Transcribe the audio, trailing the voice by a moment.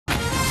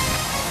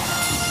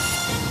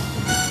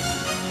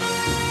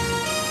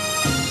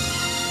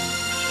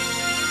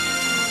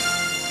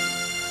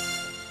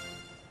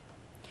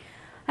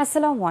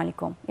আসসালামু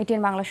আলাইকুম।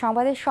 এটিএন বাংলা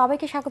সংবাদে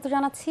সবাইকে স্বাগত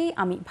জানাচ্ছি।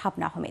 আমি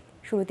ভাবনা আহমেদ।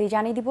 শুরুতেই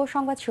জানিয়ে দিব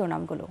সংবাদ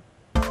শিরোনামগুলো।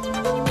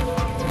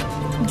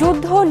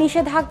 যুদ্ধ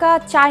নিষেধাজ্ঞা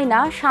চায় না,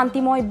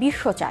 শান্তিময়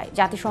বিশ্ব চায়।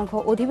 জাতিসংঘ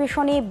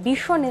অধিবেশনে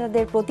বিশ্ব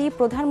নেতাদের প্রতি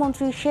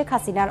প্রধানমন্ত্রী শেখ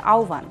হাসিনার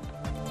আহ্বান।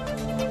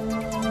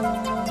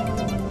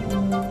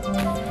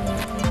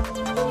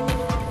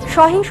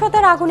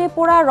 সহিংসতার আগুনে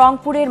পোড়া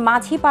রংপুরের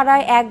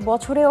মাঝিপাড়ায় 1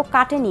 বছরেও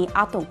কাটেনি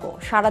আতঙ্ক।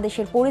 সারা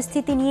দেশের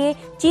পরিস্থিতি নিয়ে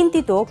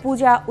চিন্তিত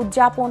পূজা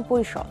উদযাপন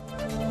পরিষদ।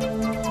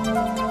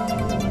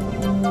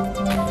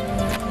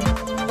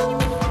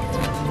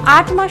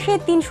 8 মাসে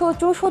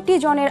 364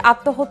 জনের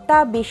আত্মহত্যা,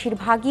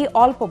 বেশিরভাগই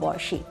অল্প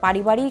বয়সী।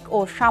 পারিবারিক ও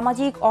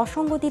সামাজিক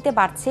অসঙ্গতিতে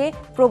বাড়ছে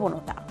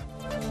প্রবণতা।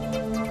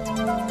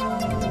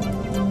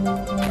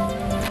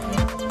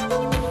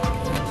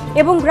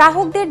 এবং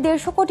গ্রাহকদের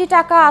 150 কোটি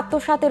টাকা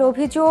আত্মসাতের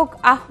অভিযোগ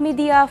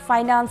আহমেদিয়া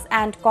ফাইন্যান্স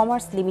অ্যান্ড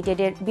কমার্স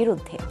লিমিটেডের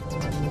বিরুদ্ধে।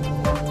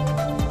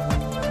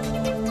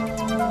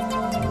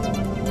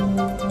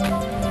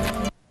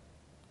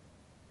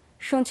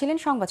 শুনছিলেন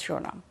সংবাদ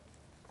শিরোনাম।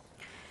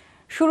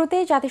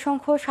 শুরুতেই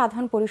জাতিসংঘ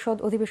সাধারণ পরিষদ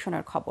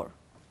অধিবেশনের খবর।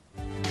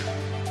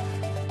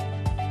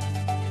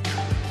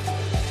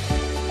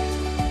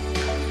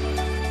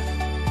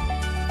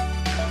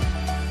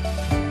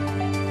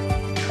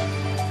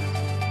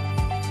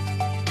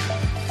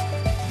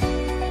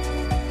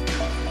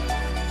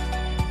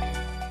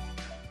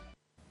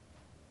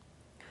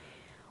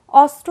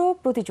 অস্ত্র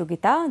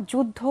প্রতিযোগিতা,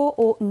 যুদ্ধ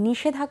ও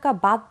নিষেধাজ্ঞা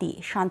বাদ দিয়ে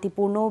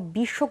শান্তিপূর্ণ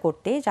বিশ্ব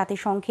করতে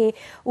জাতিসংঘে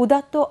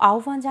উদাত্ত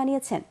আহ্বান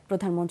জানিয়েছেন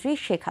প্রধানমন্ত্রী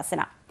শেখ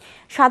হাসিনা।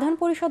 সাধারণ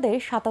পরিষদের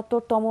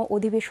 ৭৭তম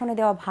অধিবেশনে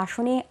দেওয়া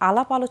ভাষণে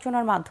আলাপ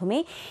আলোচনার মাধ্যমে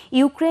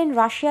ইউক্রেন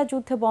রাশিয়া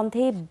যুদ্ধ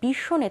বন্ধে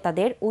বিশ্ব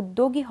নেতাদের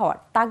উদ্যোগী হওয়ার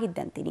তাগিদ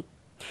দেন তিনি।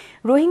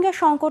 রোহিঙ্গা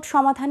সংকট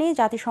সমাধানে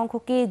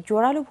জাতিসংঘকে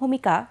জোরালো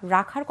ভূমিকা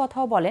রাখার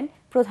কথাও বলেন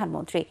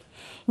প্রধানমন্ত্রী।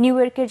 নিউ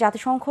ইয়র্কের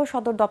জাতিসংঘ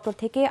সদর দপ্তর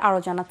থেকে আরও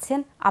জানাচ্ছেন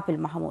আপিল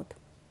মাহমুদ।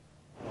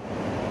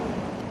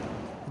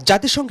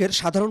 জাতিসংঘের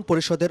সাধারণ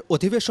পরিষদের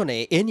অধিবেশনে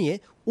এ নিয়ে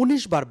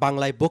 ১৯ বার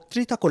বাংলায়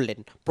বক্তৃতা করলেন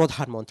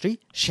প্রধানমন্ত্রী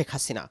শেখ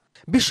হাসিনা।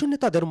 বিশ্ব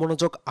নেতাদের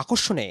মনোযোগ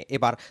আকর্ষণে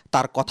এবার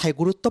তার কথায়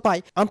গুরুত্ব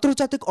পায়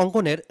আন্তর্জাতিক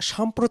অঙ্গনের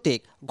সাম্প্রতিক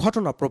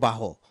ঘটনা প্রবাহ।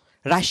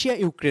 রাশিয়া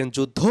ইউক্রেন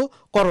যুদ্ধ,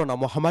 করোনা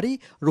মহামারী,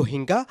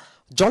 রোহিঙ্গা,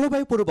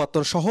 জলবায়ু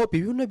পরিবর্তন সহ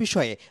বিভিন্ন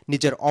বিষয়ে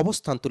নিজের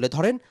অবস্থান তুলে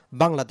ধরেন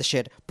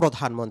বাংলাদেশের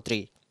প্রধানমন্ত্রী।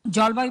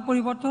 জলবায়ু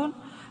পরিবর্তন,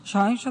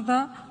 সহিংসতা,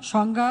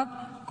 সংঘাত,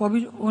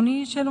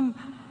 কোভিড-19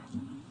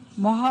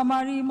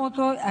 মহামারীর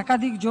মতো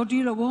একাধিক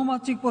জটিল ও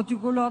বহুমাত্রিক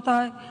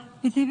প্রতিকূলতায়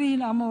পৃথিবী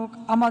নামক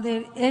আমাদের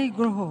এই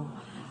গ্রহ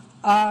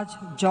আজ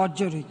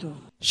জর্জরিত।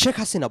 শেখ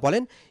হাসিনা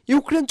বলেন,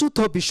 ইউক্রেন যুদ্ধ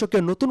বিশ্বকে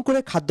নতুন করে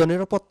খাদ্য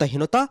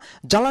নিরাপত্তাহীনতা,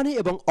 জ্বালানি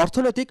এবং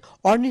অর্থনৈতিক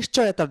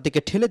অনিশ্চয়তার দিকে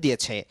ঠেলে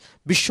দিয়েছে।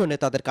 বিশ্ব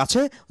নেতাদের কাছে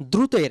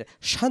দ্রুত এর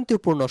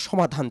শান্তিপূর্ণ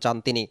সমাধান চান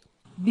তিনি।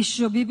 বিশ্ব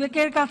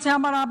বিবেকের কাছে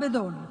আমার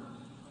আবেদন,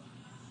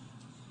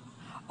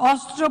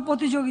 অস্ত্র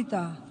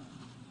প্রতিযোগিতা,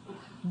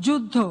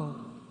 যুদ্ধ,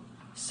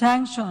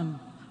 স্যাংশন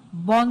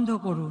বন্ধ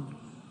করুন।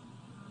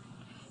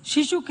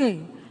 শিশুকে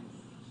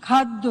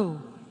খাদ্য,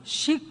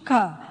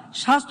 শিক্ষা,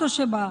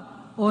 স্বাস্থ্যসেবা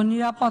ও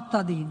নিরাপত্তা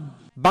দিন।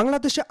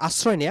 বাংলাদেশে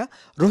আশ্রয় নেয়া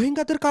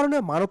রোহিঙ্গাদের কারণে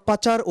মানব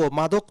পাচার ও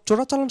মাদক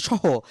চোরাচালান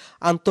সহ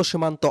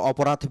আন্তঃসীমান্ত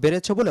অপরাধ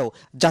বেড়েছে বলেও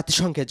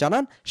জাতিসংঘে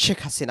জানান শেখ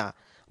হাসিনা।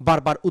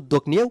 বারবার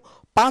উদ্যোগ নিয়েও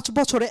 5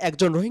 বছরে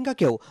একজন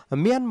রোহিঙ্গাকেও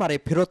মিয়ানমারে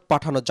ফেরত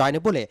পাঠানো যায়নি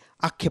বলে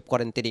আক্ষেপ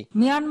করেন তিনি।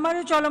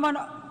 মিয়ানমারে চলমান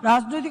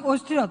রাজনৈতিক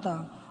অস্থিরতা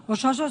ও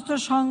সশস্ত্র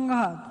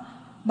সংঘাত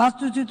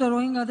বাস্তুচ্যুত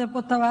রোহিঙ্গাদের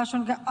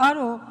প্রত্যাবাসনকে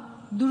আরও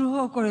দুরূহ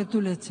করে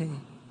তুলেছে।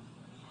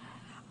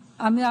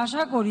 আমি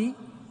আশা করি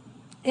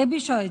এ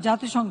বিষয়ে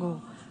জাতিসংঘ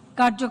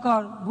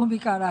কার্যকর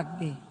ভূমিকা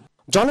রাখবে।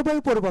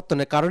 জলবায়ু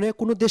পরিবর্তনের কারণে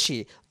কোনো দেশই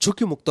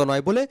ঝুঁকিমুক্ত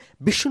নয় বলে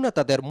বিশ্ব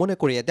নেতাদের মনে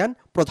করিয়ে দেন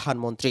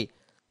প্রধানমন্ত্রী।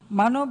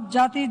 মানব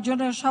জাতির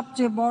জন্য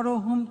সবচেয়ে বড়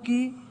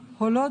হুমকি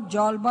হলো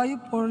জলবায়ু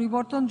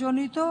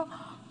পরিবর্তনজনিত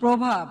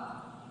প্রভাব।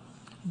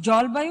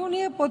 জলবায়ু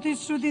নিয়ে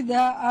প্রতিশ্রুতি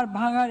দেয়া আর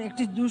ভাঙার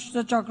একটি দুষ্ট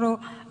চক্র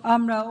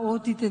আমরা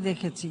অতীতে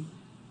দেখেছি।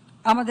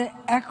 আমাদের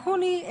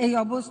এখনই এই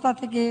অবস্থা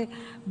থেকে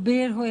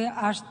বের হয়ে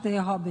আসতে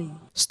হবে।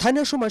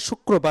 স্থানীয় সময়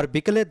শুক্রবার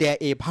বিকেলে দেয়া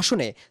এই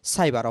ভাষণে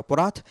সাইবার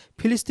অপরাধ,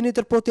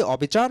 ফিলিস্তিনিদের প্রতি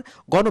অবিচার,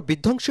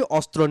 গণবিধ্বংসী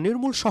অস্ত্র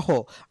নির্মূল সহ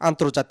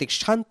আন্তর্জাতিক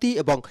শান্তি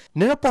এবং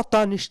নিরাপত্তা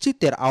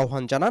নিশ্চিতের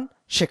আহ্বান জানান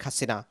শেখ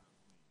হাসিনা।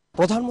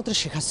 প্রধানমন্ত্রী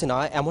শেখ হাসিনা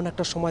এমন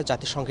একটা সময়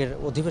জাতিসংঘের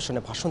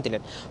অধিবেশনে ভাষণ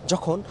দিলেন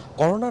যখন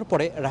করোনার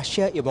পরে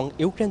রাশিয়া এবং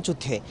ইউক্রেন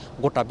যুদ্ধে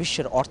গোটা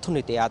বিশ্বের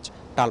অর্থনীতি আজ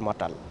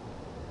টালমাটাল।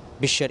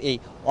 বিশ্বের এই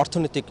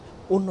অর্থনৈতিক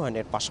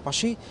উন্নয়নের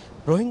পাশাপাশি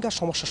রোহিঙ্গা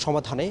সমস্যা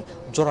সমাধানে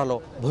জোরালো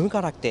ভূমিকা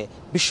রাখতে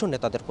বিশ্ব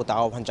নেতাদের প্রতি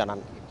আহ্বান জানান।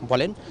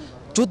 বলেন,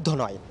 যুদ্ধ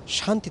নয়,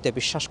 শান্তিতে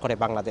বিশ্বাস করে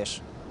Bangladesh.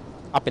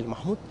 Appeal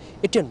Mahmud,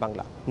 ATN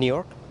Bangla, new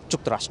York,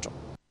 যুক্তরাষ্ট্র।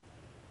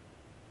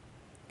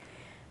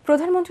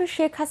 প্রধানমন্ত্রী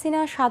শেখ হাসিনা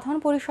সাধারণ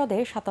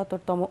পরিষদের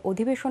 ৭৭তম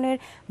অধিবেশনের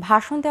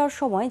ভাষণ দেওয়ার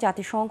সময়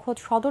জাতিসংঘ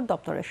সদর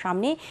দপ্তরের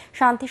সামনে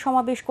শান্তি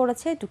সমাবেশ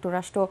করেছে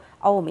যুক্তরাষ্ট্র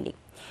আওয়ামী লীগ।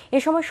 এ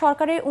সময়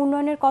সরকারের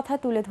উন্নয়নের কথা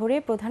তুলে ধরে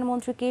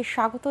প্রধানমন্ত্রীকে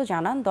স্বাগত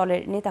জানান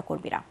দলের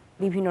নেতাকর্মীরা।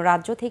 বিভিন্ন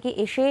রাজ্য থেকে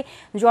এসে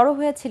জড়ো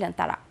হয়েছিলেন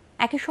তারা।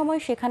 একই সময়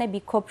সেখানে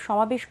বিক্ষোভ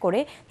সমাবেশ করে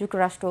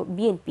যুক্তরাষ্ট্র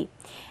বিএনপি।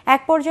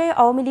 এক পর্যায়ে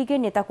আওয়ামী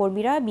লীগের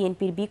নেতাকর্মীরা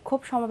বিএনপির বিক্ষোভ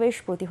সমাবেশ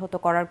প্রতিহত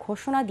করার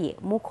ঘোষণা দিয়ে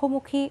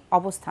মুখোমুখি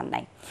অবস্থান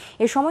নেয়।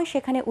 এ সময়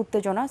সেখানে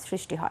উত্তেজনা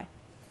সৃষ্টি হয়।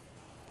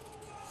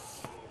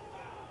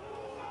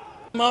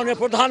 মাননীয়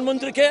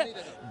প্রধানমন্ত্রীকে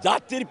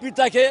জাতির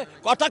পিতাকে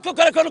কটাক্ষ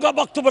করে কোনো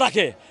বক্তব্য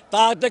রাখে,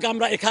 তাদেরকে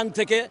আমরা এখান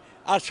থেকে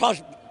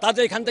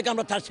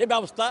আমরা তার সে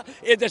ব্যবস্থা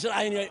এই দেশের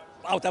আইনে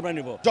আওতায় আমরা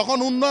নিব। যখন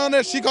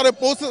উন্নয়নের শিখরে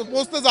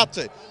পৌঁছতে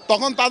যাচ্ছে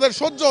তখন তাদের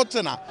সহ্য হচ্ছে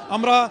না।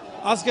 আমরা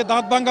আজকে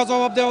দাঁত ভাঙ্গা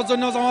জবাব দেওয়ার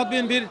জন্য জামাত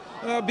বিএনপির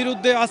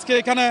বিরুদ্ধে আজকে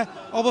এখানে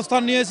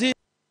অবস্থান নিয়েছি।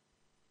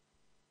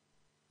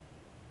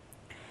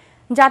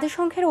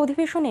 জাতিসংঘের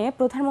অধিবেশনে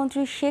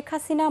প্রধানমন্ত্রী শেখ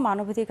হাসিনা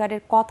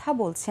মানবাধিকারের কথা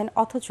বলছেন,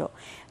 অথচ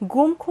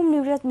গুম খুন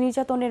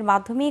নির্যাতনের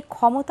মাধ্যমে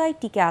ক্ষমতায়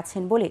টিকে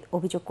আছেন বলে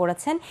অভিযোগ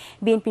করেছেন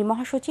বিএনপির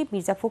মহাসচিব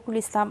মির্জা ফখরুল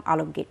ইসলাম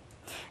আলমগীর।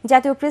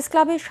 জাতীয় প্রেস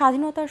ক্লাবের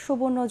স্বাধীনতার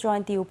সুবর্ণ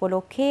জয়ন্তী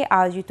উপলক্ষে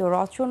আয়োজিত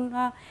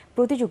রচনা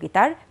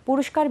প্রতিযোগিতার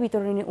পুরস্কার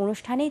বিতরণী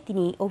অনুষ্ঠানে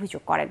তিনি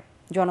অভিযোগ করেন,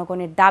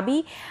 জনগণের দাবি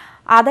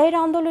আদায়ের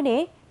আন্দোলনে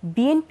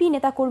বিএনপি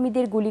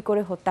নেতাকর্মীদের গুলি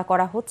করে হত্যা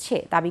করা হচ্ছে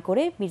দাবি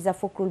করে মির্জা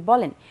ফখরুল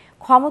বলেন,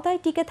 ক্ষমতায়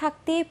টিকে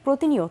থাকতে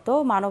প্রতিনিয়ত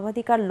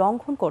মানবাধিকার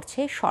লঙ্ঘন করছে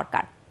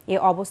সরকার। এ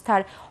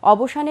অবস্থার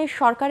অবসানে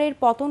সরকারের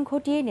পতন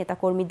ঘটিয়ে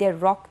নেতাকর্মীদের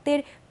রক্তের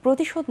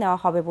প্রতিশোধ নেওয়া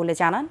হবে বলে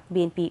জানান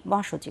বিএনপি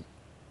মহাসচিব।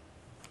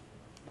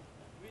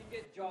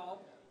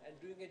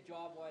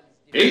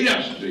 এই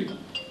রাষ্ট্রে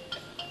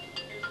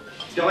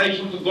যারা এই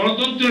সমস্ত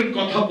গণতন্ত্রের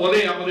কথা বলে,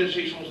 আমাদের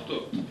সেই সমস্ত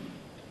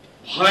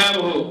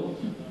ভয়াবহ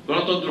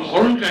গণতন্ত্র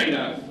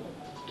হরণকারীরা,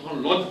 তখন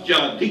লজ্জা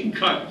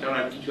ধিক্ষার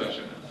ছাড়া কিছু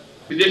আসে না।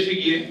 বিদেশে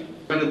গিয়ে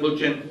ওখানে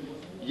বলছেন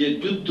যে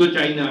যুদ্ধ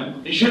চাই না,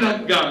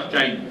 নিষেধাজ্ঞা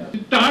চাই না,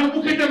 তার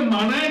মুখে এটা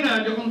মানায় না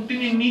যখন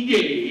তিনি নিজে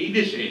এই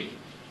দেশে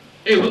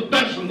এই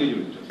হত্যার সঙ্গে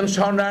জড়িত।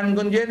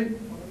 নারায়ণগঞ্জের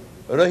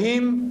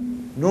রহিম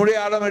নূরে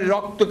আলমের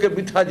রক্তকে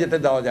বৃথা যেতে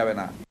দেওয়া যাবে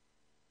না।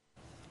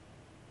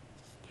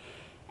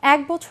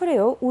 এক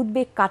বছরেও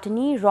উদ্বেগ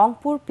কাটেনি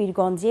রংপুর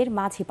পীরগঞ্জের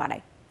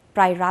মাঝিপাড়ায়।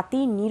 প্রায়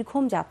রাতেই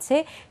নির্ঘুম যাচ্ছে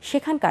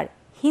সেখানকার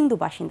হিন্দু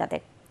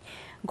বাসিন্দাদের।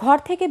 ঘর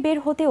থেকে বের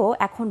হতেও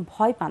এখন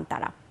ভয় পান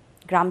তারা।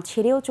 গ্রাম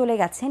ছেড়েও চলে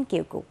গেছেন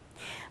কেউ কেউ।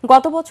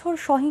 গত বছর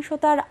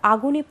সহিংসতার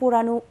আগুনে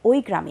পোড়ানো ওই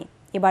গ্রামে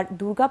এবার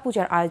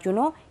দুর্গাপূজার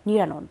আয়োজনও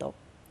নিরানন্দ।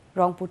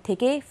 রংপুর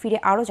থেকে ফিরে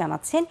আরও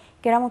জানাচ্ছেন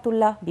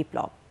কেরামতুল্লাহ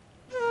বিপ্লব।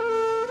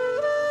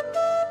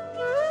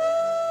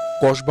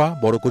 কসবা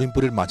বড়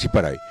করিমপুরের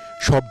মাঝিপাড়ায়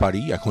সব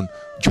বাড়ি এখন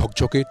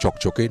ঝকঝকে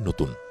চকচকে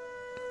নতুন।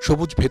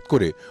 সবুজ ভেদ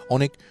করে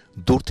অনেক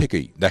দূর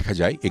থেকেই দেখা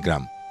যায় এ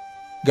গ্রাম।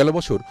 গেল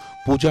বছর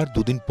পূজার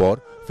দুদিন পর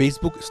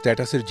ফেসবুক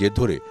স্ট্যাটাসের জের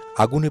ধরে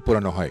আগুনে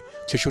পোড়ানো হয়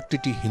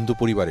 ৬৬টি হিন্দু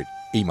পরিবারের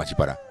এই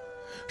মাঝিপাড়া।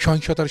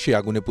 সহিংসতার সেই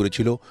আগুনে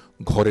পুড়েছিল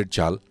ঘরের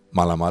চাল,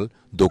 মালামাল,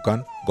 দোকান,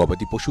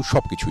 গবাদি পশু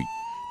সবকিছুই।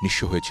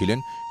 নিঃস্ব হয়েছিলেন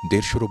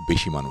 ১৫০রও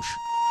বেশি মানুষ।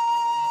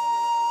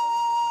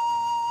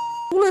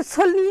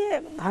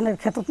 ধানের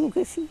ক্ষেত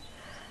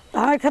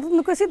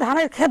নুকেছি,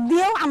 ধানের ক্ষেত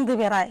দিয়েও আমদে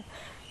বেড়ায়।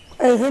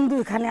 এই হিন্দু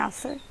এখানে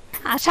আছে।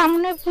 আর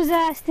সামনে পূজা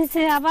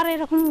আসতেছে, আবার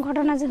এরকম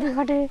ঘটনা যদি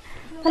ঘটে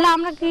তাহলে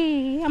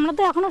আমরা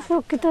তো এখনো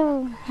সুরক্ষিত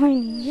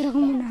হইনি,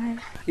 এরকম মনে হয়।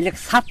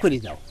 সাফ করে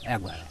দাও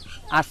একবার,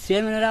 আর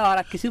চেয়ারম্যানেরা আর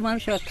কিছু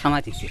মানুষ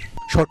থামাতেছে।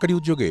 সরকারি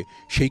উদ্যোগে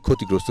সেই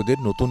ক্ষতিগ্রস্তদের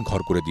নতুন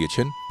ঘর করে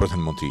দিয়েছেন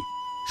প্রধানমন্ত্রী।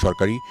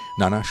 সরকারি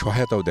নানা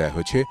সহায়তাও দেয়া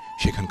হয়েছে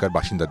সেখানকার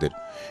বাসিন্দাদের।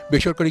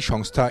 বেসরকারি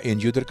সংস্থা,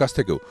 এনজিওদের কাছ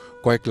থেকেও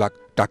কয়েক লাখ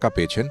টাকা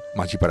পেয়েছেন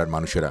মাঝিপাড়ার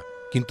মানুষেরা।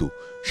 কিন্তু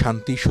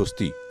শান্তি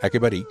স্বস্তি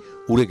একেবারেই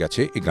উড়ে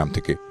গেছে এই গ্রাম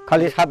থেকে।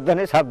 খালি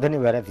সাবধানে সাবধানে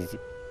বেড়াতেছি,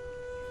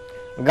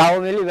 গাঁও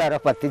মিলি বেড়া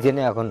পাচ্ছি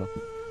না এখনো।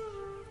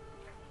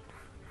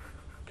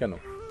 কেন?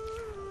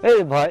 এই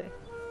ভয়।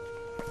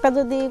 একটা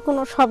যদি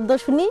কোনো শব্দ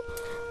শুনি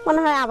মনে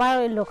হয় আবার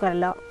ওই লোক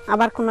এলো,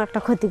 আবার কোনো একটা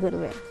ক্ষতি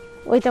করবে,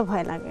 ওইটা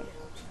ভয় লাগে,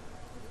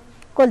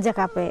 কলজা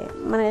কাঁপে।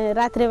 মানে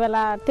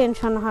রাত্রিবেলা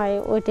টেনশন হয়,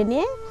 ওইটা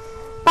নিয়ে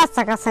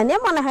বাচ্চা কাচ্চা নিয়ে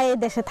মনে হয় এই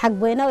দেশে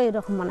থাকবোই না, ওই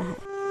রকম মনে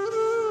হয়।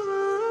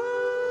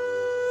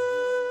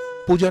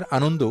 পূজার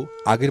আনন্দ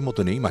আগের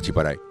মতো নেই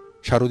মাঝিপাড়ায়।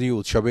 শারদীয়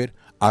উৎসবের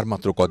আর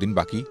মাত্র কদিন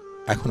বাকি,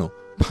 এখনো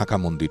ফাঁকা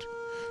মন্দির।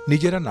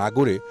 নিজেরা না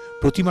গড়ে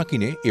প্রতিমা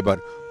কিনে এবার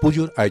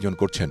পুজোর আয়োজন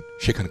করছেন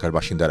সেখানকার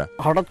বাসিন্দারা।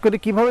 হঠাৎ করে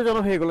কিভাবে যেন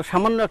হয়ে গেল,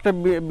 সামান্য একটা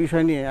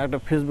বিষয় নিয়ে একটা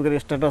ফেসবুকের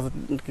স্ট্যাটাস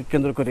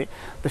কেন্দ্র করে,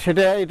 তো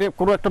এটা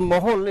কোনো একটা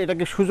মহল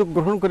এটাকে সুযোগ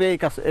গ্রহণ করে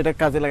এটা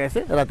কাজে লাগাইছে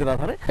রাতের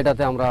আধারে।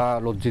 এটাতে আমরা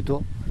লজ্জিত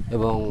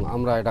এবং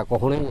আমরা এটা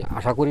কখনোই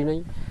আশা করি নাই।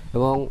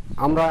 এবং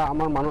আমরা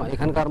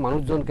এখানকার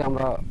মানুষজনকে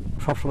আমরা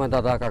সবসময়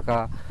দাদা কাকা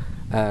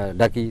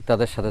ডাকি,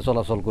 তাদের সাথে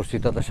চলাচল করছি,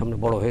 তাদের সামনে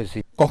বড় হয়েছি।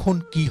 কখন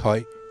কি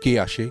হয়, কে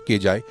আসে কে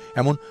যায়,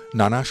 এমন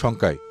নানা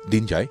শঙ্কায়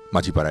দিন যায়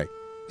মাঝিপাড়ায়।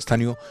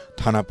 স্থানীয়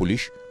থানা,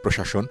 পুলিশ,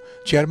 প্রশাসন,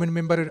 চেয়ারম্যান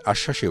মেম্বারের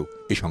আশ্বাসেও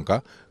এই শঙ্কা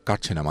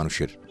কাটছে না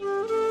মানুষের।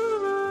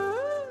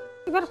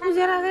 এবার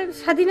পূজার আগে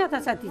স্বাধীনতা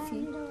চাইতেছি,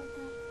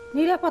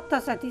 নিরাপত্তা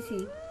চাইতেছি,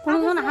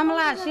 কোনজন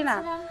হামলা আসে না।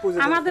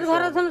 আমাদের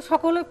ঘরে যেন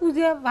সকলে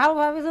পূজা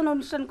ভালোভাবে যেন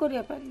অনুষ্ঠান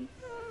করিয়া পারি,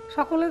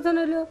 সকলে যেন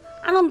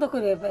আনন্দ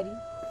করিয়া পারি।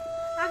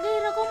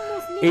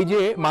 এই যে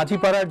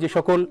মাঝিপাড়ার যে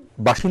সকল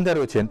বাসিন্দা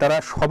রয়েছেন তারা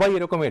সবাই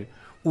এরকমের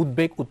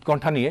উদ্বেগ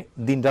উৎকণ্ঠা নিয়ে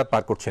দিনরাত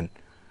পার করছেন।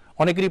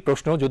 অনেকেরই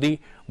প্রশ্ন, যদি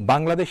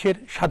বাংলাদেশের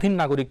স্বাধীন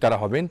নাগরিক তারা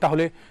হবেন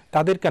তাহলে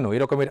তাদের কেন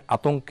এরকমের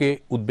আতঙ্কে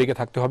উদ্বেগে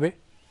থাকতে হবে?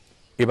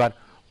 এবার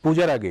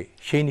পূজার আগে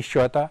সেই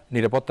নিশ্চয়তা,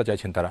 নিরাপত্তা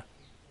চাইছেন তারা।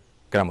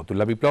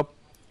 কেরামতুল্লাহ বিপ্লব,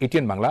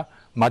 এটিএন বাংলা,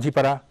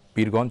 মাঝিপাড়া,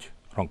 পীরগঞ্জ,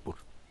 রংপুর।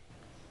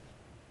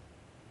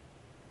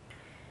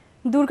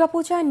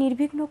 দুর্গাপূজা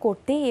নির্বিঘ্ন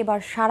করতে এবার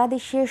সারা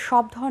দেশে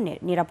সব ধরনের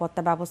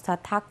নিরাপত্তা ব্যবস্থা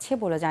থাকছে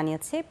বলে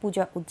জানিয়েছে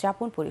পূজা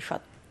উদযাপন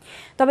পরিষদ।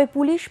 তবে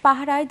পুলিশ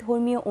পাহারায়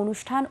ধর্মীয়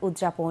অনুষ্ঠান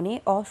উদযাপনে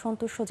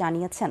অসন্তোষ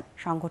জানিয়েছেন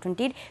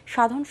সংগঠনটির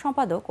সাধারণ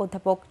সম্পাদক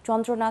অধ্যাপক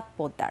চন্দ্রনাথ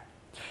পোদ্দার।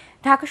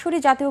 ঢাকা শহরে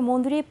জাতীয়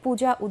মন্দিরে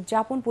পূজা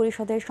উদযাপন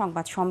পরিষদের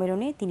সংবাদ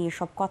সম্মেলনে তিনি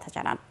এসব কথা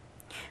জানান।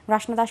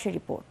 রাশনা দাসের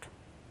রিপোর্ট।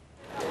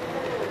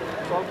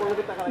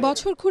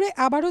 বছর ঘুরে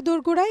আবারও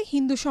দোরগোড়ায়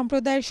হিন্দু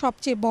সম্প্রদায়ের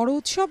সবচেয়ে বড়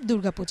উৎসব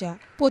দুর্গাপূজা।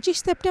 25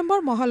 সেপ্টেম্বর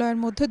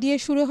মহালয়ার মধ্য দিয়ে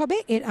শুরু হবে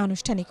এর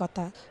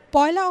আনুষ্ঠানিকতা।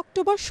 1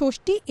 অক্টোবর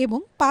ষষ্ঠী এবং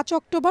 5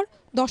 অক্টোবর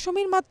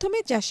দশমীর মাধ্যমে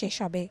যা শেষ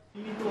হবে।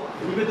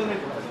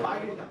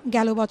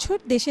 গেল বছর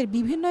দেশের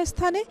বিভিন্ন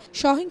স্থানে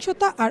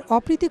সহিংসতা আর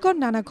অপ্রীতিকর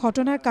নানা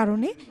ঘটনার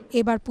কারণে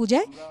এবার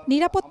পূজায়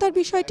নিরাপত্তার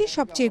বিষয়টি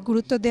সবচেয়ে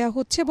গুরুত্ব দেওয়া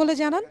হচ্ছে বলে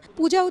জানান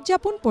পূজা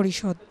উদযাপন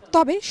পরিষদ।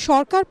 তবে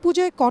সরকার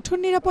পূজায় কঠোর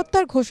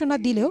নিরাপত্তার ঘোষণা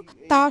দিলেও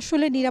তা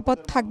আসলে নিরাপদ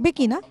থাকবে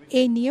কিনা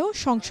এই নিয়েও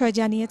সংশয়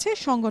জানিয়েছে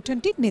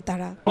সংগঠনটির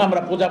নেতারা।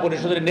 আমরা পূজা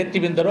পরিষদের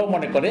নেতৃবৃন্দরাও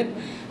মনে করেন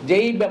যে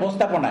এই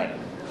ব্যবস্থাপনায়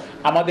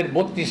আমাদের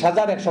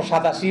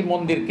 32,187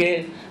 মন্দিরকে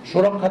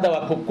সুরক্ষা দেওয়া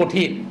খুব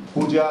কঠিন।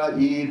 পূজা,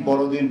 ঈদ,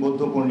 বড়দিন,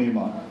 বৌদ্ধ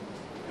পূর্ণিমা,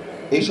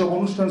 এইসব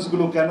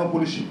অনুষ্ঠানগুলো কেন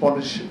পুলিশ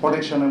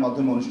প্রোটেকশনের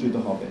মাধ্যমে অনুষ্ঠিত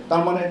হবে?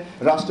 তার মানে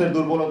রাষ্ট্রের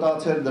দুর্বলতা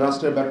আছে,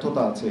 রাষ্ট্রের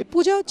ব্যর্থতা আছে।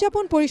 পূজা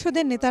উদযাপন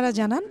পরিষদের নেতারা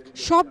জানান,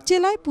 সব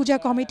জেলায় পূজা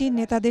কমিটির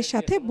নেতাদের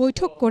সাথে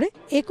বৈঠক করে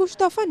 21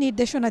 দফা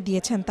নির্দেশনা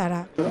দিয়েছেন তারা।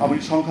 আমি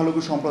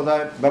সংখ্যালঘু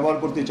সম্প্রদায় ব্যবহার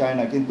করতে চাই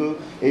না, কিন্তু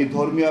এই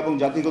ধর্মীয় এবং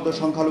জাতিগত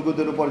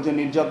সংখ্যালঘুদের উপর যে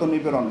নির্যাতন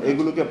নিপীড়ন,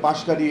 এগুলোকে পাশ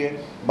কাটিয়ে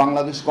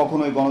বাংলাদেশ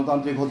কখনোই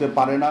গণতান্ত্রিক হতে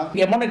পারে না।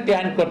 এমন একটি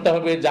আইন করতে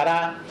হবে যারা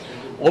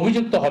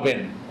অভিযুক্ত হবেন,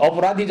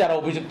 অপরাধী যারা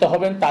অভিযুক্ত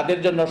হবেন তাদের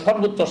জন্য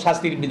সর্বোচ্চ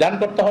শাস্তির বিধান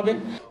করতে হবে।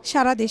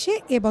 সারা দেশে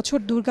এবছর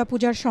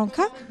দুর্গাপূজার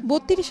সংখ্যা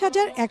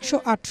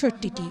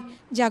 32,168টি,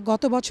 যা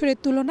গত বছরের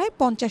তুলনায়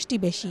 50টি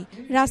বেশি।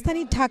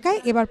 রাজধানী ঢাকায়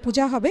এবার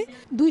পূজা হবে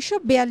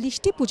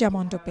 242টি পূজা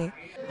মণ্ডপে।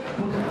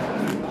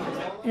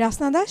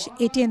 রাসনা দাস,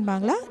 এটিএন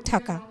বাংলা,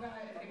 ঢাকা।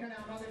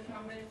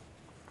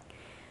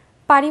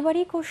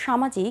 পারিবারিক ও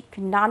সামাজিক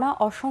নানা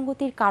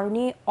অসঙ্গতির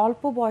কারণে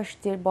অল্প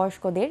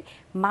বয়স্কদের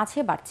মাঝে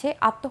বাড়ছে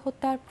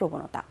আত্মহত্যার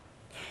প্রবণতা।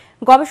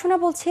 গবেষণা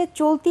বলছে,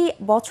 চলতি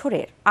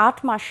বছরের 8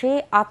 মাসে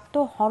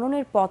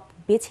আত্মহননের পথ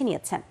বেছে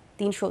নিয়েছেন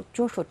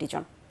 364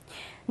 জন,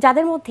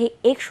 যাদের মধ্যে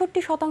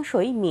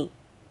 61% মেয়ে।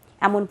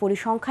 এমন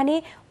পরিসংখ্যানে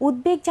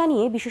উদ্বেগ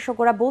জানিয়ে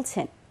বিশেষজ্ঞরা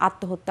বলছেন,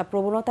 আত্মহত্যা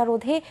প্রবণতা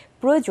রোধে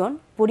প্রয়োজন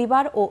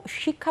পরিবার ও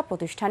শিক্ষা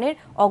প্রতিষ্ঠানের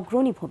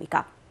অগ্রণী ভূমিকা।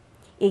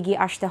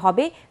 এগিয়ে আসতে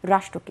হবে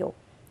রাষ্ট্রকেও।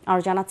 আর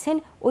জানাচ্ছেন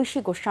ঐশী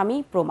গোস্বামী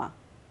প্রমা।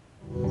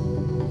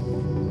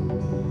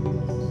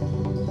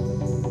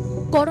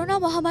 করোনা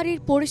মহামারীর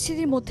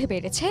পরিস্থিতির মধ্যে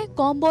বেড়েছে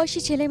কম বয়সী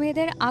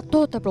ছেলেমেয়েদের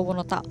আত্মহত্যা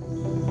প্রবণতা।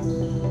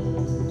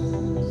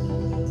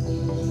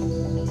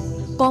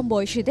 কম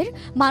বয়সীদের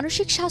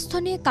মানসিক স্বাস্থ্য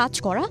নিয়ে কাজ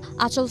করা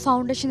আচল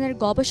ফাউন্ডেশনের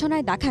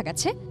গবেষণায় দেখা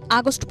গেছে,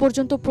 আগস্ট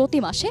পর্যন্ত প্রতি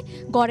মাসে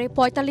গড়ে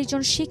 45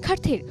 জন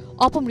শিক্ষার্থীর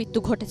অপমৃত্যু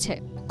ঘটেছে।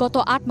 গত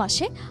 8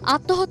 মাসে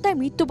আত্মহত্যায়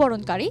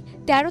মৃত্যুবরণকারী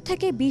 13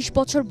 থেকে 20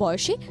 বছর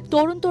বয়সী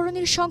তরুণ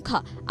তরুণীর সংখ্যা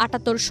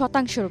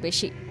 78%-এরও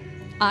বেশি,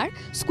 আর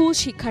স্কুল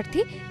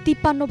শিক্ষার্থী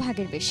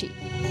 53% বেশি।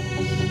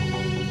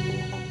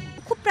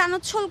 খুব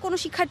প্রাণোচ্ছল কোনো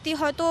শিক্ষার্থী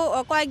হয়তো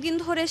কয়েকদিন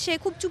ধরে সে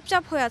খুব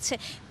চুপচাপ হয়ে আছে,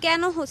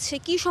 কেন হচ্ছে,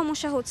 কি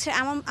সমস্যা হচ্ছে?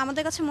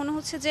 আমাদের কাছে মনে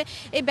হচ্ছে যে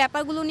এই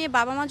ব্যাপারগুলো নিয়ে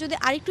বাবা মা যদি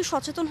আরেকটু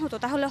সচেতন হতো,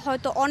 তাহলে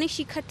হয়তো অনেক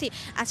শিক্ষার্থী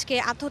আজকে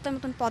আত্মহত্যার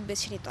মতন পথ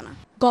বেছে নিত না।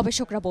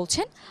 গবেষকরা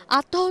বলছেন,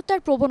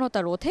 আত্মহত্যার প্রবণতা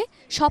রোধে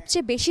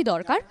সবচেয়ে বেশি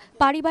দরকার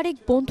পারিবারিক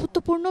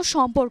বন্ধুত্বপূর্ণ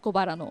সম্পর্ক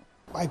বাড়ানো।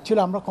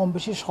 অ্যাকচুয়ালি আমরা কম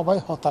বেশি সবাই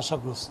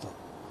হতাশাগ্রস্ত,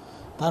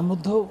 তার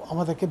মধ্যেও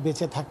আমাদেরকে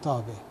বেঁচে থাকতে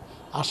হবে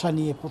আশা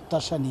নিয়ে,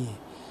 প্রত্যাশা নিয়ে,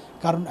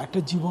 কারণ একটা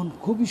জীবন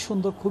খুবই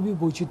সুন্দর, খুবই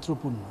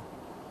বৈচিত্র্যপূর্ণ।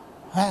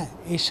 হ্যাঁ,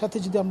 এর সাথে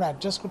যদি আমরা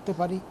অ্যাডজাস্ট করতে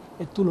পারি,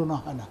 এর তুলনা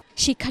হয় না।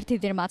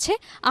 শিক্ষার্থীদের মাঝে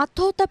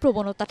আত্মহত্যা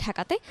প্রবণতা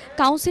ঠেকাতে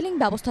কাউন্সেলিং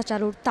ব্যবস্থা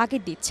চালুর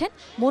তাগিদ দিচ্ছেন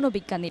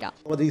মনোবিজ্ঞানীরা।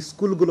 আমাদের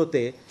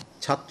স্কুলগুলোতে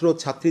ছাত্র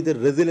ছাত্রীদের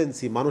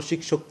রেজিলেন্সি, মানসিক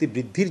শক্তি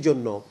বৃদ্ধির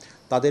জন্য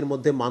তাদের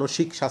মধ্যে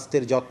মানসিক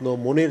স্বাস্থ্যের যত্ন,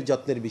 মনের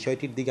যত্নের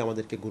বিষয়টির দিকে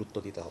আমাদেরকে গুরুত্ব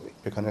দিতে হবে।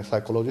 এখানে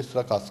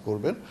সাইকোলজিস্টরা কাজ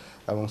করবেন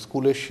এবং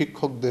স্কুলের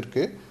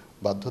শিক্ষকদেরকে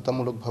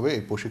বাধ্যতামূলকভাবে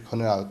এই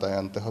প্রশিক্ষণের আওতায়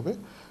আনতে হবে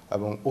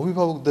এবং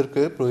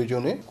অভিভাবকদেরকে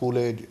প্রয়োজনে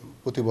স্কুলে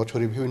প্রতি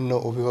বছরই বিভিন্ন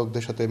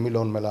অভিভাবকদের সাথে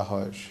মিলন মেলা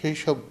হয়, সেই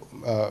সব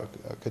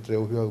ক্ষেত্রে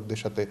অভিভাবকদের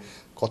সাথে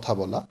কথা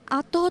বলা।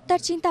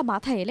 আত্মহত্যার চিন্তা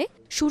মাথায় এলে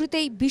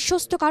শুরুতেই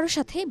বিশ্বস্ত কারোর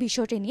সাথে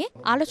বিষয়টি নিয়ে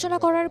আলোচনা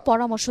করার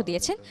পরামর্শ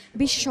দিয়েছেন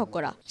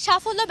বিশেষজ্ঞরা।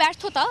 সাফল্য,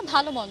 ব্যর্থতা,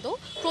 ভালো মন্দ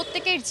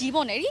প্রত্যেকের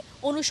জীবনেরই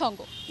অনুষঙ্গ,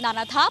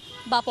 নানা ধাপ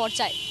বা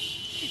পর্যায়।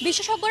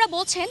 বিশেষজ্ঞরা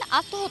বলছেন,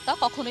 আত্মহত্যা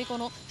কখনোই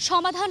কোনো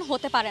সমাধান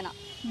হতে পারে না,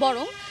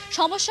 বরং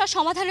সমস্যা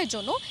সমাধানের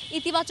জন্য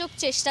ইতিবাচক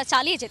চেষ্টা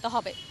চালিয়ে যেতে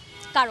হবে।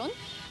 কারণ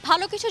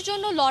ভালো কিছুর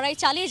জন্য লড়াই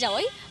চালিয়ে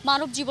যাওয়াই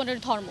মানব জীবনের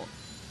ধর্ম।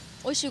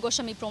 ঐশী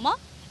গোস্বামী প্রমা,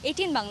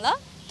 এটিএন বাংলা,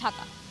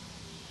 ঢাকা।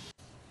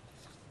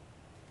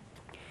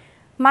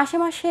 মাসে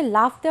মাসে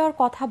লাভ দেওয়ার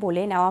কথা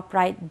বলে নেওয়া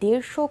প্রায়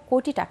 150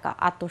 কোটি টাকা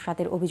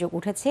আত্মসাতের অভিযোগ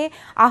উঠেছে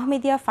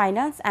Ahmadiyya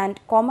finance and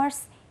commerce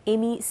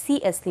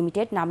MECS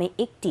limited নামে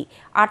একটি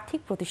আর্থিক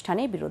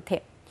প্রতিষ্ঠানের বিরুদ্ধে।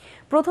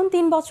 প্রথম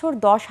 3 বছর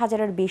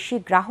 10,000-এর বেশি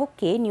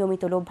গ্রাহককে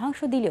নিয়মিত লভ্যাংশ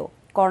দিলেও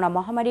করোনা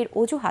মহামারীর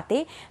অজুহাতে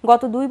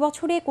গত 2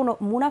 বছরে কোনো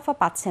মুনাফা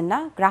পাচ্ছেন না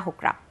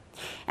গ্রাহকরা।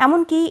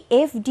 এমনকি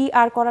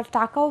FDR করার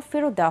টাকাও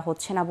ফেরত দেওয়া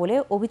হচ্ছে না বলে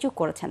অভিযোগ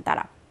করেছেন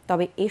তারা।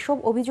 তবে এসব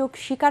অভিযোগ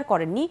স্বীকার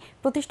করেননি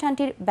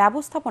প্রতিষ্ঠানটির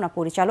ব্যবস্থাপনা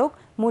পরিচালক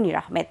মনির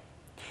আহমেদ।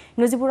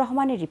 নজিবুর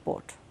রহমানের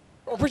রিপোর্ট।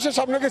 অফিসের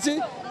সামনে গেছি,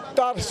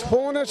 তার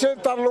ফোন এসে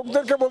তার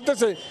লোকদেরকে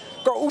বলতেছে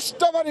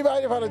উস্তাবাড়ি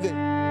বাইরে ফেলে দে।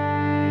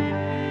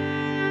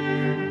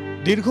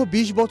 দীর্ঘ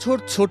 20 বছর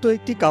ছোট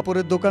একটি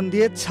কাপড়ের দোকান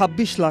দিয়ে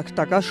 26 লাখ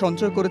টাকা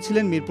সঞ্চয়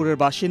করেছিলেন মিরপুরের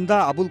বাসিন্দা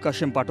আবুল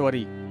কাশেম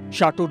পাটোয়ারি।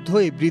 ষাটোর্ধ্ব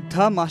এই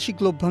বৃদ্ধা মাসিক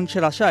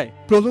লভ্যাংশের আশায়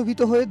প্রলোভিত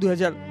হয়ে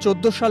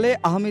 2014 সালে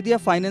Ahmadiyya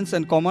finance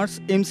and commerce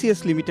MCS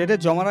লিমিটেডে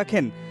জমা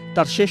রাখেন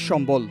তার শেষ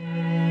সম্বল।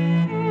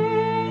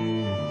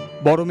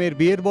 বড় মেয়ের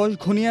বিয়ের বয়স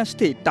ঘনিয়ে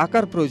আসতেই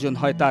টাকার প্রয়োজন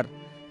হয় তার,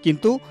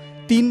 কিন্তু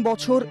 3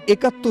 বছর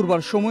 71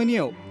 বার সময়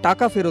নিয়েও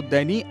টাকা ফেরত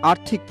দেয়নি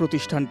আর্থিক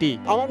প্রতিষ্ঠানটি।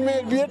 আমার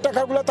মেয়ের বিয়ের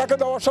টাকাগুলো তাকে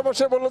দেওয়ার সময়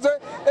সে বললো যে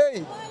এই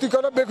তুই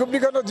কোনো বেকুবনি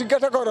কেন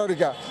জিজ্ঞাসা কর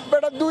রিকা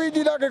বেটা 2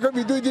 দিন আগে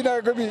কবি 2 দিন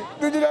আগে কবি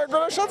 2 দিন আগে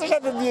করে সাথে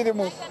সাথে দিয়ে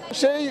দেবো।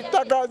 সেই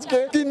টাকা আজকে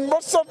 3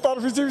 বছর তার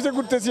পিছিয়ে পিছিয়ে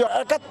ঘুরতেছি,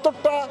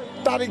 71টা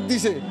তারিখ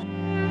দিছে।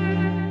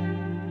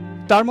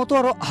 তার মতো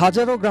আরো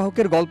হাজারো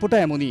গ্রাহকের গল্পটা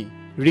এমনই।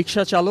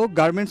 রিক্সা চালক,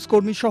 গার্মেন্টস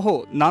কর্মী সহ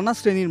নানা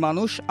শ্রেণীর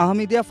মানুষ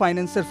আহমেদিয়া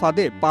ফাইন্যান্সের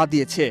ফাঁদে পা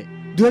দিয়েছে।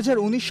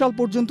 2019 সাল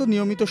পর্যন্ত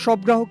নিয়মিত সব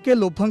গ্রাহককে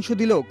লভ্যাংশ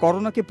দিলেও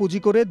করোনাকে পুঁজি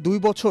করে 2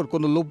 বছর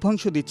কোনো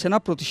লভ্যাংশ দিচ্ছে না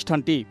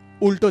প্রতিষ্ঠানটি।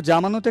 উল্টো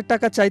জামানতের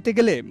টাকা চাইতে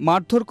গেলে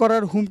মারধর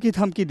করার হুমকি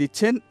ধামকি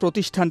দিচ্ছেন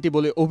প্রতিষ্ঠানটি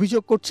বলে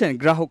অভিযোগ করছেন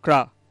গ্রাহকরা।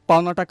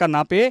 পাওনা টাকা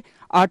না পেয়ে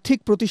আর্থিক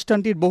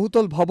প্রতিষ্ঠানটির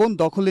বহুতল ভবন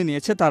দখলে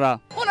নিয়েছে তারা।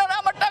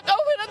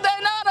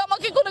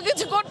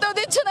 কিছু করতেও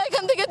দিচ্ছে না,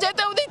 এখান থেকে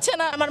যেতেও দিচ্ছে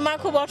না। আমার মা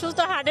খুব অসুস্থ,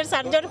 হার্টের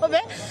সার্জারি হবে,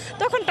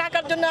 তখন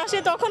টাকার জন্য আসে,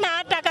 তখন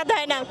আর টাকা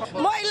দেয় না।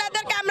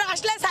 মহিলাদেরকে আমরা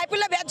আসলে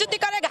সাইফুল্লাহ বেজ্জতি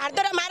করে ঘাড়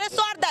ধরে মারে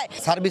চড় দেয়।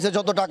 সার্ভিসে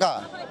যত টাকা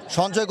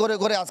সঞ্চয় করে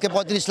করে আজকে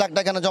 35 লাখ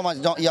টাকা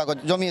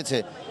জমিয়েছে,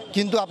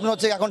 কিন্তু আপনি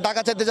হচ্ছে এখন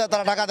টাকা চাইতে যায়,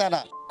 তারা টাকা দেয়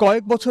না।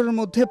 কয়েক বছরের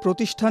মধ্যে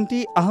প্রতিষ্ঠানটি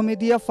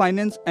আহমেদিয়া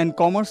ফাইন্যান্স অ্যান্ড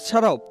কমার্স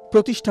ছাড়াও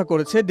প্রতিষ্ঠা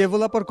করেছে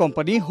ডেভেলপার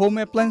কোম্পানি, হোম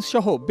অ্যাপ্লায়েন্স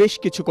সহ বেশ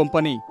কিছু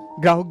কোম্পানি।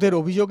 গ্রাহকদের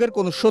অভিযোগের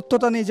কোনো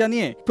সত্যতা নেই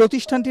জানিয়ে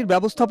প্রতিষ্ঠানটির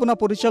ব্যবস্থাপনা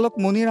পরিচালক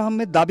মনির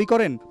আহমেদ দাবি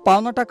করেন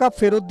পাওনা টাকা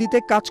ফেরত দিতে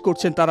কাজ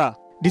করছেন তারা।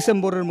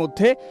 ডিসেম্বরের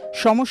মধ্যে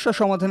সমস্যা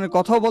সমাধানের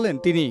কথাও বলেন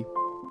তিনি।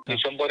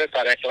 ডিসেম্বরে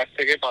তার 1 লাখ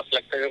থেকে 5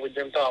 লাখ টাকা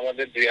পর্যন্ত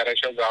আমাদের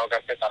 2-250 গ্রাহক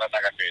আছে, তারা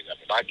টাকা পেয়ে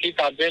যাবে। বাকি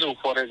তাদের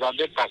উপরে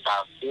যাদের টাকা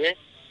আছে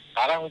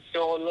তারা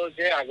হলো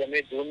যে আগামী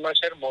জুন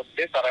মাসের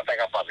মধ্যে তারা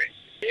টাকা পাবে।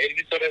 এর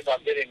ভিতরে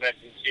যাদের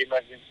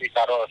ইমার্জেন্সি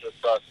কারো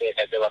অসুস্থ আছে,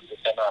 খাইতে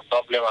পারতেছে না,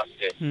 প্রবলেম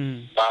আছে,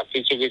 বা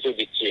কিছু কিছু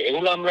দিচ্ছি,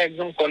 এগুলো আমরা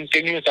একদম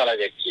কন্টিনিউ চালা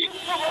যাচ্ছি।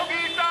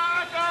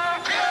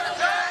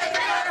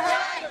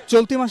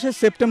 চলতি মাসের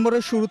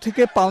সেপ্টেম্বরের শুরু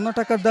থেকে পাওনা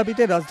টাকার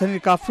দাবিতে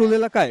রাজধানীর কাফরুল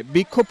এলাকায়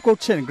বিক্ষোভ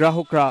করছেন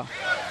গ্রাহকরা।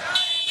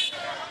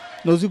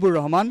 নজিবুর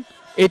রহমান,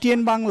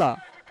 ATN বাংলা,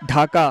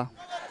 ঢাকা।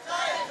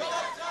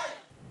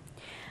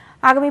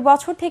 আগামী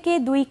বছর থেকে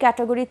 2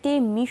 ক্যাটাগরিতে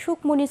মিশুক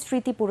মনি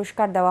স্মৃতি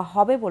পুরস্কার দেওয়া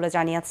হবে বলে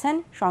জানিয়েছেন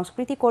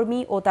সংস্কৃতি কর্মী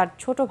ও তার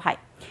ছোট ভাই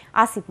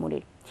আসিফ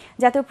মনির।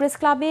 জাতীয় প্রেস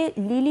ক্লাবে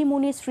লিলি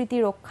মনি স্মৃতি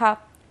রক্ষা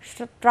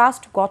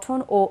ট্রাস্ট গঠন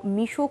ও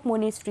মিশুক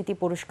মনি স্মৃতি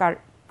পুরস্কার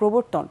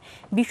প্রবর্তন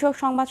বিষয়ক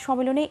সংবাদ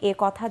সম্মেলনে এ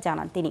কথা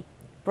জানান তিনি।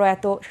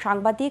 প্রয়াত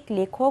সাংবাদিক,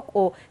 লেখক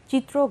ও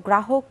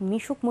চিত্রগ্রাহক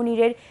মিশুক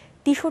মনিরের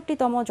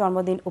 63তম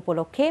জন্মদিন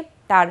উপলক্ষে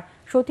তার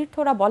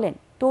সতীর্থরা বলেন,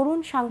 তরুণ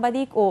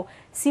সাংবাদিক ও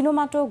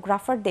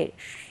সিনেমাটোগ্রাফারদের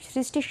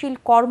সৃষ্টিশীল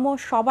কর্ম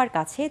সবার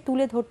কাছে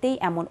তুলে ধরতেই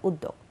এমন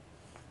উদ্যোগ।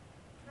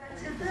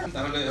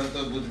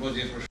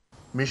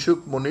 মিশুক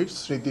মনির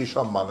স্মৃতি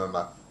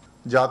সম্মাননা।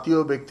 জাতীয়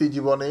ব্যক্তি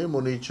জীবনে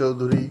মনির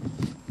চৌধুরী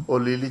ও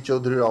লিলি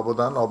চৌধুরীর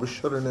অবদান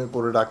অবিস্মরণীয়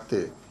করে রাখতে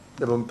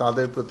এবং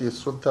তাদের প্রতি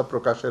শ্রদ্ধা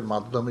প্রকাশের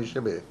মাধ্যম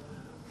হিসেবে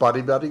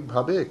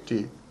পারিবারিকভাবে একটি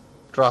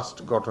ট্রাস্ট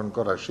গঠন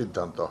করার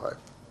সিদ্ধান্ত হয়।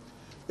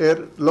 এর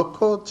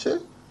লক্ষ্য হচ্ছে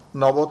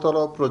নবতর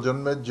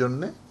প্রজন্মের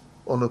জন্য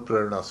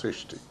অনুপ্রেরণা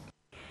সৃষ্টি।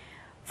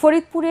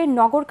 ফরিদপুরের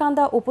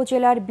নগরকান্দা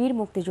উপজেলার বীর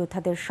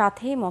মুক্তিযোদ্ধাদের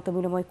সাথে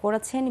মতবিনিময়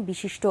করেছেন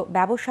বিশিষ্ট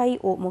ব্যবসায়ী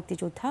ও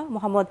মুক্তিযোদ্ধা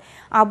মোহাম্মদ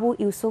আবু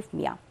ইউসুফ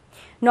মিয়া।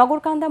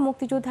 নগরকান্দা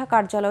মুক্তিযোদ্ধা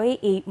কার্যালয়ে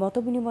এই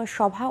মতবিনিময়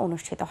সভা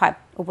অনুষ্ঠিত হয়।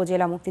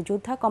 উপজেলা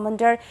মুক্তিযোদ্ধা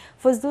কমান্ডার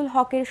ফজলুল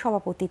হকের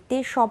সভাপতিত্বে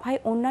সভায়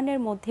অন্যান্যের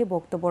মধ্যে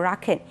বক্তব্য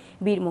রাখেন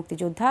বীর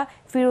মুক্তিযোদ্ধা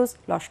ফিরোজ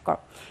লস্কর,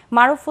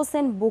 মারুফ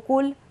হোসেন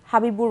বকুল,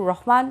 হাবিবুর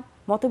রহমান।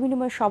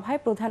 মতবিনিময় সভায়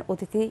প্রধান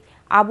অতিথি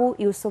আবু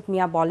ইউসুফ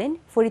মিয়া বলেন,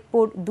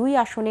 ফরিদপুর 2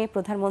 আসনে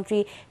প্রধানমন্ত্রী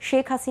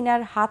শেখ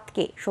হাসিনার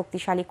হাতকে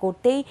শক্তিশালী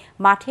করতেই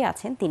মাঠে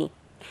আছেন তিনি।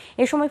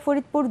 এ সময়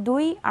ফরিদপুর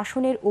 2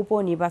 আসনের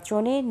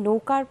উপনির্বাচনে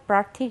নৌকার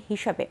প্রার্থী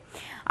হিসাবে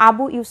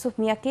আবু ইউসুফ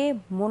মিয়াকে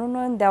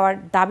মনোনয়ন দেওয়ার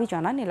দাবি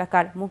জানান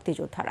এলাকার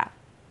মুক্তিযোদ্ধারা।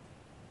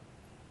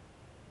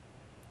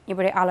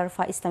 এবারে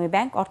আল-আরফা ইসলামী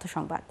ব্যাংক অর্থ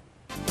সংবাদ।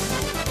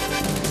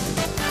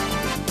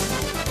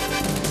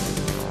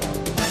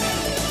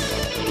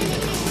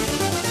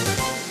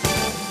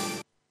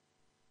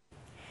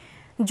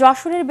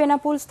 যশোরের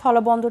বেনাপোল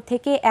স্থলবন্দর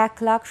থেকে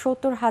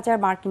 1,70,000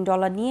 মার্কিন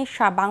ডলার নিয়ে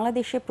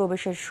বাংলাদেশে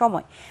প্রবেশের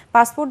সময়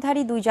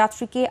পাসপোর্টধারী 2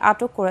 যাত্রীকে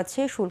আটক করেছে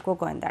শুল্ক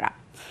গোয়েন্দারা।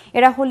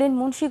 এরা হলেন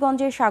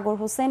মুন্সিগঞ্জের সাগর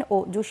হোসেন ও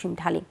জসিম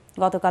ঢালি।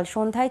 গতকাল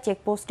সন্ধ্যায়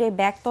চেকপোস্টে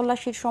ব্যাগ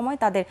তল্লাশির সময়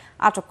তাদের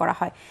আটক করা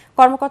হয়।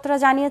 কর্মকর্তারা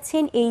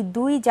জানিয়েছেন, এই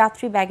 2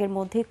 যাত্রী ব্যাগের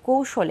মধ্যে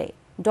কৌশলে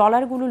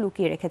ডলারগুলো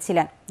লুকিয়ে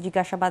রেখেছিলেন।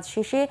 জিজ্ঞাসাবাদ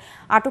শেষে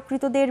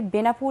আটককৃতদের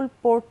বেনাপোল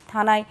পোর্ট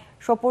থানায়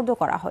সোপর্দ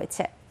করা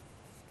হয়েছে।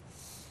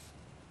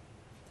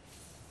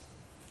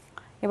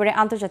 এবারে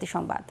আন্তর্জাতিক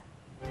সংবাদ।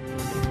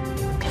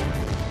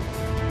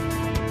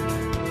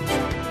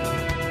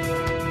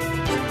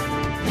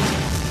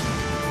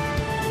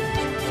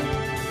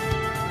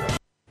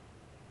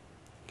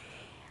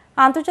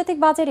 আন্তর্জাতিক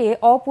বাজারে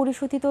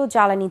অপরিশোধিত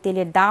জ্বালানি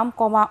তেলের দাম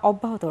কমা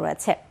অব্যাহত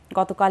রয়েছে।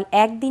 গতকাল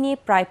একদিনে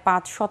প্রায়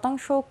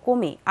 5%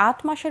 কমে 8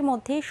 মাসের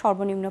মধ্যে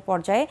সর্বনিম্ন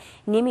পর্যায়ে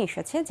নেমে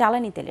এসেছে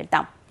জ্বালানি তেলের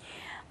দাম।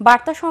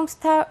 বার্তা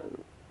সংস্থা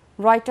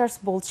রয়টার্স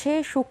বলছে,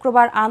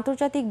 শুক্রবার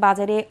আন্তর্জাতিক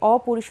বাজারে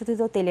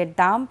অপরিশোধিত তেলের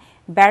দাম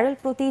ব্যারেল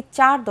প্রতি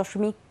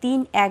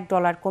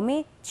 $4.31 কমে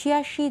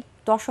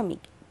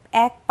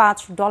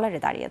 $86.15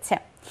 দাঁড়িয়েছে।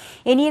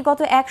 এ নিয়ে গত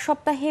এক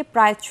সপ্তাহে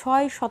প্রায়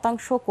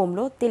 6% কমল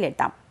তেলের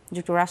দাম।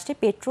 যুক্তরাষ্ট্রে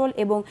পেট্রোল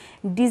এবং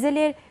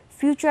ডিজেলের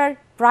ফিউচার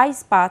প্রাইস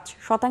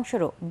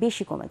 5%-এরও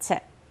বেশি কমেছে।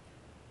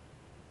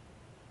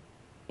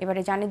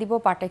 এবারে জানিয়ে দিব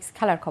পার্টেক্স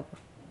খেলার খবর।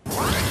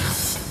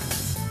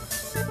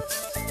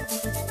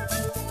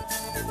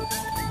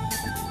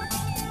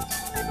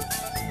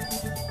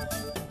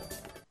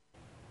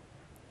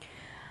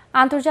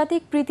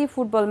 আন্তর্জাতিক প্রীতি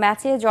ফুটবল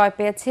ম্যাচে জয়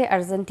পেয়েছে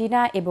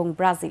আর্জেন্টিনা এবং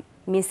ব্রাজিল।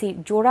 মেসি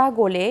জোড়া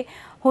গোলে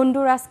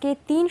হন্ডুরাসকে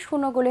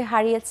 3-0 গোলে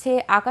হারিয়েছে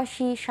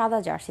আকাশী সাদা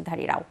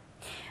জার্সিধারীরাও।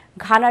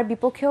 ঘানার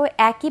বিপক্ষেও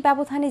একই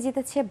ব্যবধানে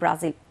জিতেছে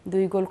ব্রাজিল।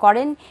 2 গোল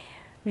করেন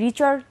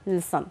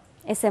রিচার্ডসন।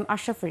 SM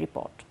আশরাফের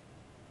report.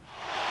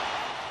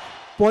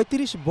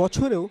 35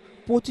 বছরেও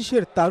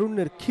 25-এর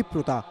তারুণ্যের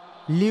ক্ষিপ্রতা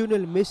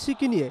লিওনেল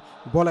মেসিকে নিয়ে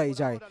বলাই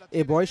যায়।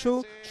 এ বয়সেও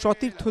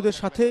সতীর্থদের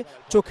সাথে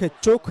চোখে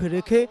চোখ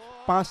রেখে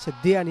পাস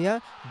দেয়া নেয়া,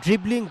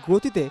 ড্রিবলিং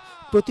গতিতে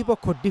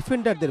প্রতিপক্ষ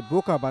ডিফেন্ডারদের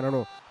বোকা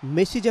বানানো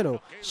মেসি যেন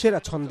সেরা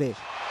ছন্দে।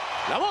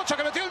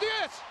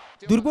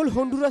 দুর্বল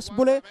হন্ডুরাস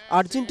বলে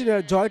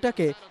আর্জেন্টিনার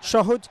জয়টাকে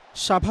সহজ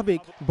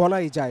স্বাভাবিক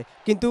বলাই যায়,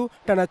 কিন্তু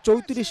টানা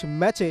 34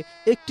 ম্যাচে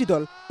একটি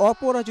দল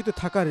অপরাজিত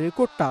থাকার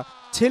রেকর্ডটা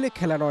ছেলে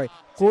খেলা নয়।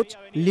 কোচ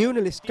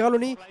লিওনেল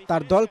স্ক্যালোনি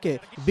তার দলকে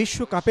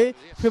বিশ্বকাপে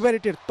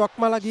ফেভারিটের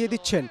তকমা লাগিয়ে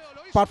দিচ্ছেন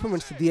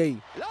পারফরমেন্স দিয়েই।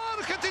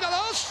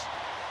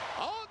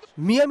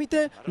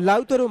 মিয়ামিতে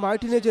লাউতারো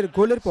মার্টিনেজের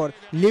গোলের পর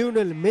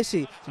লিওনেল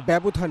মেসি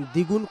ব্যবধান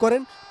দ্বিগুণ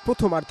করেন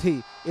প্রথমার্ধেই।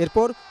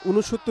 এরপর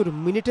 69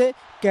 মিনিটে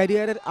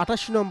ক্যারিয়ারের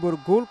 28 নম্বর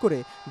গোল করে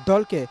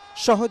দলকে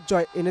সহজ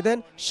জয় এনে দেন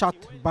 7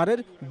 বারের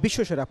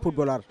বিশ্বসেরা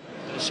ফুটবলার।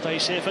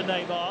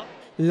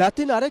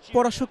 লাতিন আরেক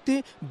পরাশক্তি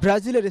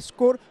ব্রাজিলের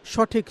স্কোর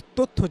সঠিক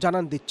তথ্য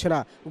জানান দিচ্ছে না।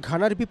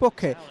 ঘানার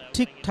বিপক্ষে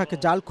ঠিকঠাক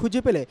জাল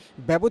খুঁজে পেলে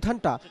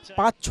ব্যবধানটা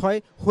 5-6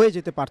 হয়ে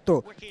যেতে পারত।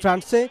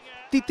 ফ্রান্সে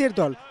তিতের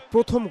দল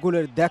প্রথম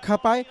গোলের দেখা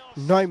পায়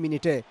 9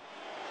 মিনিটে।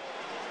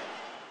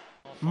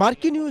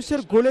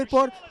 মার্কিনিউসের গোলের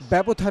পর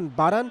ব্যবধান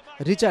বাড়ান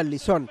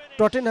রিচার্ডসন।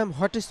 টটেনহ্যাম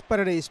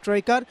হটস্পারের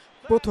স্ট্রাইকার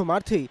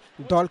প্রথমার্ধেই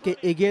দলকে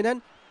এগিয়ে নেন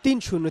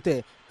 3-0-তে।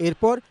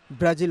 এরপর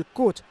ব্রাজিল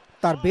কোচ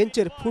তার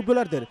বেঞ্চের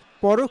ফুটবলারদের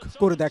পরখ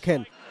করে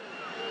দেখেন।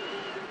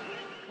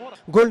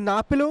 গোল না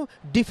পেলেও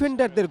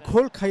ডিফেন্ডারদের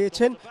ঘোল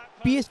খাইয়েছেন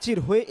পিএসজির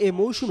হয়ে এ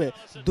মৌসুমে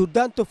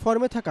দুর্দান্ত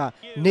ফর্মে থাকা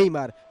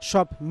নেইমার।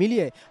 সব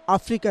মিলিয়ে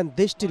আফ্রিকান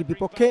দেশটির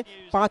বিপক্ষে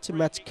 5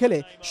 ম্যাচ খেলে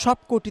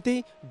সবকটিতেই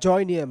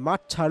জয় নিয়ে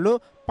মাঠ ছাড়ল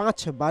 5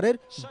 বারের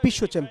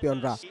বিশ্ব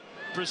চ্যাম্পিয়নরা।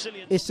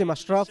 SM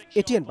Ashraf,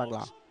 ATN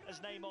Bangla.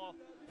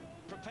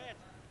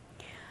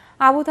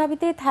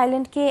 আবুধাবিতে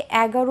থাইল্যান্ডকে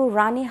 11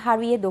 রানে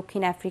হারিয়ে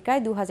দক্ষিণ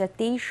আফ্রিকায়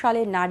 2023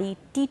 সালের নারী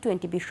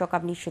টি-20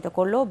 বিশ্বকাপ নিশ্চিত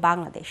করল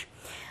বাংলাদেশ।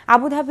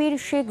 আবুধাবির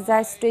শেখ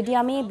জায়েদ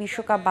স্টেডিয়ামে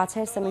বিশ্বকাপ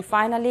বাছাইয়ের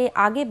সেমিফাইনালে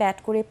আগে ব্যাট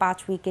করে 5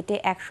 উইকেটে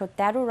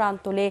 113 রান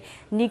তোলে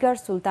নিগার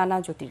সুলতানা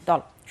জ্যোতির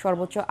দল।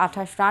 সর্বোচ্চ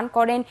 28 রান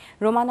করেন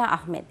রোমানা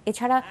আহমেদ।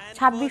 এছাড়া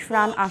 26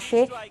 রান আসে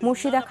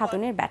মুর্শিদা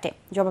খাতুনের ব্যাটে।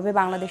 জবাবে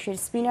বাংলাদেশের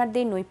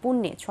স্পিনারদের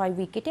নৈপুণ্যে 6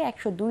 উইকেটে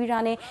 102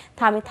 রানে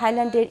থামে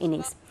থাইল্যান্ডের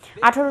ইনিংস।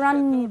 18 রান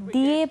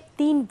দিয়ে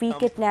 3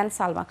 উইকেট নেন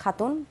সালমা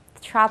খাতুন।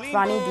 7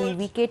 রানে 2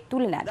 উইকেট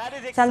তুলে নেন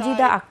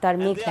সঞ্জিদা আক্তার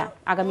মেঘনা।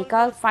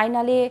 আগামীকাল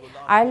ফাইনালে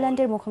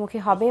আয়ারল্যান্ডের মুখোমুখি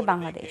হবে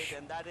বাংলাদেশ।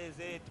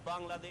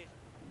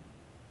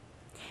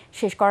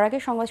 শেষ করার আগে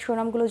সংবাদ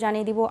শিরোনামগুলো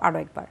জানিয়ে দিব আরও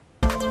একবার।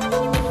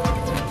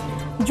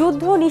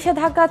 যুদ্ধ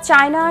নিষেধাজ্ঞা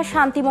চায় না,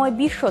 শান্তিময়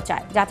বিশ্ব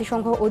চায়।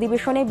 জাতিসংঘ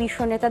অধিবেশনে বিশ্ব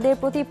নেতাদের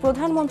প্রতি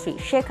প্রধানমন্ত্রী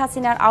শেখ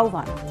হাসিনার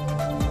আহ্বান।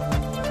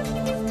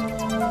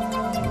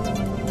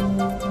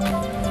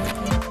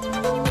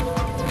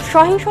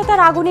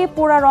 সহিংসতার আগুনে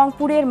পোড়া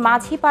রংপুরের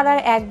মাঝিপাড়ার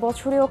 1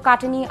 বছরেও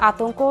কাটেনি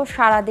আতঙ্ক।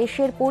 সারা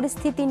দেশের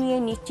পরিস্থিতি নিয়ে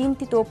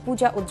চিন্তিত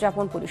পূজা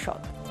উদযাপন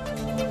পরিষদ।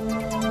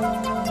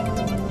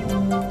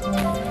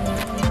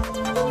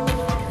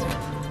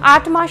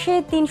 আট মাসে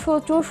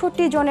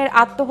 364 জনের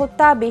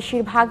আত্মহত্যা,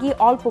 বেশিরভাগই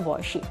অল্প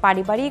বয়সী।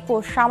 পারিবারিক ও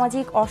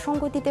সামাজিক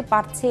অসঙ্গতিতে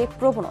বাড়ছে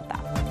প্রবণতা।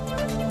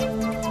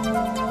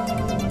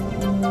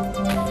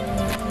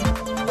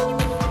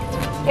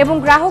 এবং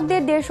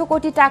গ্রাহকদের 150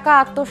 কোটি টাকা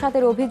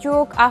আত্মসাতের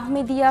অভিযোগ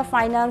আহমেদিয়া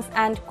ফাইন্যান্স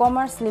অ্যান্ড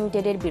কমার্স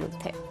লিমিটেডের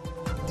বিরুদ্ধে।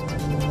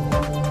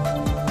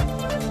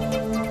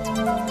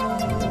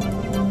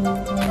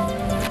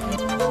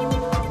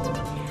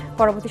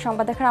 পরবর্তী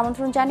সংবাদ দেখার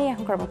আমন্ত্রণ জানিয়ে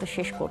এখনকার মতো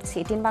শেষ করছি।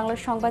 ATN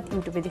বাংলার সংবাদ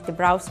ইউটিউবে দেখতে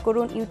ব্রাউজ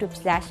করুন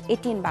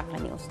youtube/ATN Bangla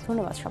নিউজ।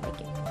 ধন্যবাদ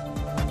সবাইকে।